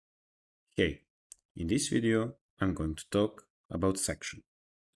Hey, in this video I'm going to talk about section.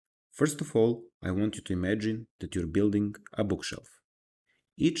 First of all, I want you to imagine that you're building a bookshelf.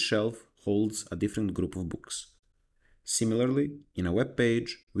 Each shelf holds a different group of books. Similarly, in a web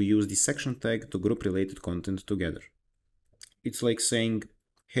page, we use the section tag to group related content together. It's like saying,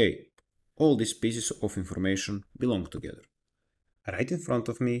 hey, all these pieces of information belong together. Right in front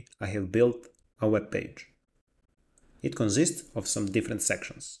of me, I have built a web page. It consists of some different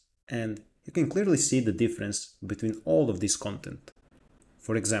sections, and you can clearly see the difference between all of this content.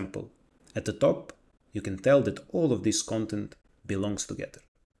 For example, at the top, you can tell that all of this content belongs together.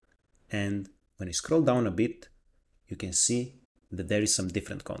 And when you scroll down a bit, you can see that there is some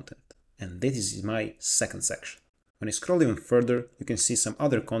different content. And this is my second section. When I scroll even further, you can see some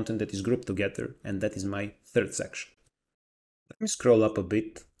other content that is grouped together, and that is my third section. Let me scroll up a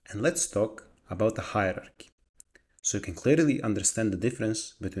bit and let's talk about a hierarchy, so you can clearly understand the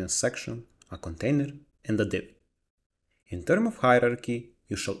difference between a section, a container, and a div. In terms of hierarchy,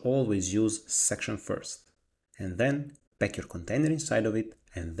 you shall always use section first, and then pack your container inside of it,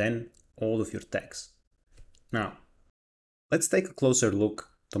 and then all of your tags. Now, let's take a closer look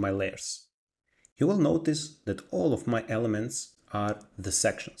to my layers. You will notice that all of my elements are the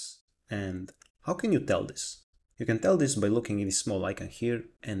sections. And how can you tell this? You can tell this by looking at this small icon here,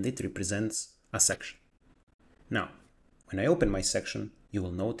 and it represents a section. Now, when I open my section, you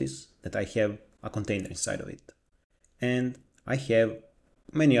will notice that I have a container inside of it. And I have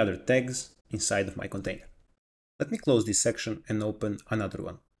many other tags inside of my container. Let me close this section and open another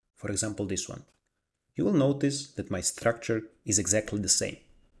one. For example, this one. You will notice that my structure is exactly the same.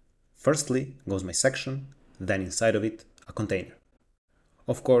 Firstly goes my section, then inside of it, a container.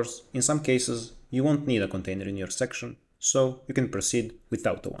 Of course, in some cases, you won't need a container in your section, so you can proceed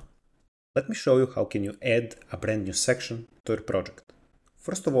without one. Let me show you how can you add a brand new section to your project.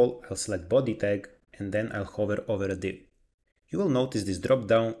 First of all, I'll select body tag and then I'll hover over a div. You will notice this drop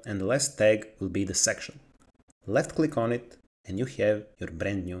down and the last tag will be the section. Left click on it and you have your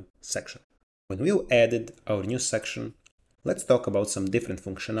brand new section. When we added our new section, let's talk about some different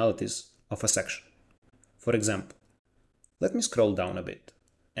functionalities of a section. For example, let me scroll down a bit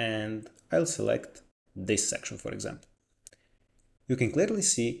and I'll select this section, for example. You can clearly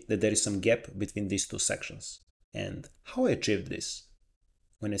see that there is some gap between these two sections. And how I achieved this?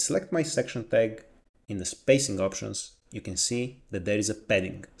 When I select my section tag, in the spacing options, you can see that there is a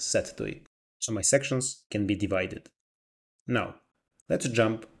padding set to it, so my sections can be divided. Now, let's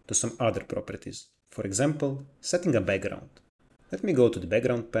jump to some other properties. For example, setting a background. Let me go to the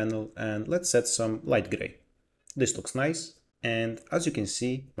background panel and let's set some light gray. This looks nice, and as you can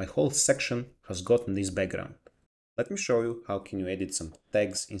see, my whole section has gotten this background. Let me show you how can you edit some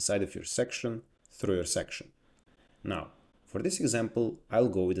tags inside of your section through your section. Now, for this example, I'll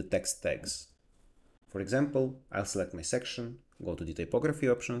go with the text tags. For example, I'll select my section, go to the typography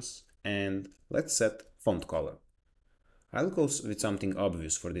options, and let's set font color. I'll go with something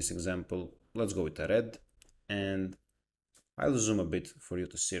obvious for this example. Let's go with a red, and I'll zoom a bit for you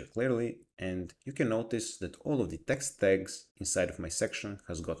to see it clearly, and you can notice that all of the text tags inside of my section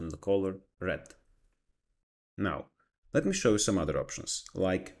has gotten the color red. Now, let me show you some other options,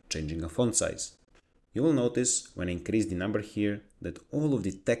 like changing a font size. You will notice when I increase the number here that all of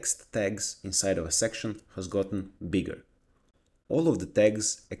the text tags inside of a section has gotten bigger. All of the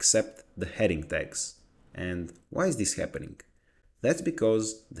tags except the heading tags. And why is this happening? That's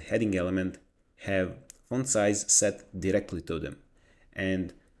because the heading element have font size set directly to them,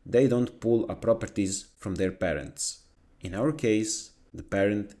 and they don't pull a properties from their parents. In our case, the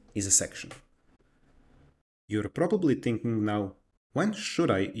parent is a section. You're probably thinking now, when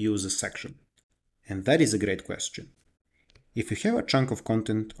should I use a section? And that is a great question. If you have a chunk of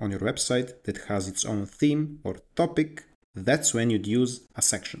content on your website that has its own theme or topic, that's when you'd use a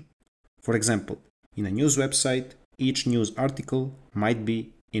section. For example, in a news website, each news article might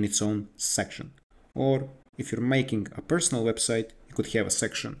be in its own section. Or if you're making a personal website, you could have a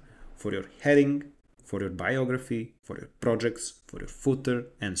section for your heading, for your biography, for your projects, for your footer,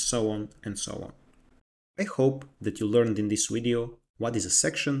 and so on and so on. I hope that you learned in this video what is a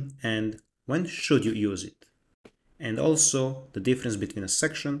section and when should you use it, and also the difference between a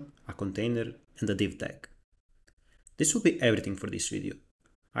section, a container, and a div tag. This will be everything for this video.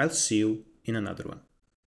 I'll see you in another one.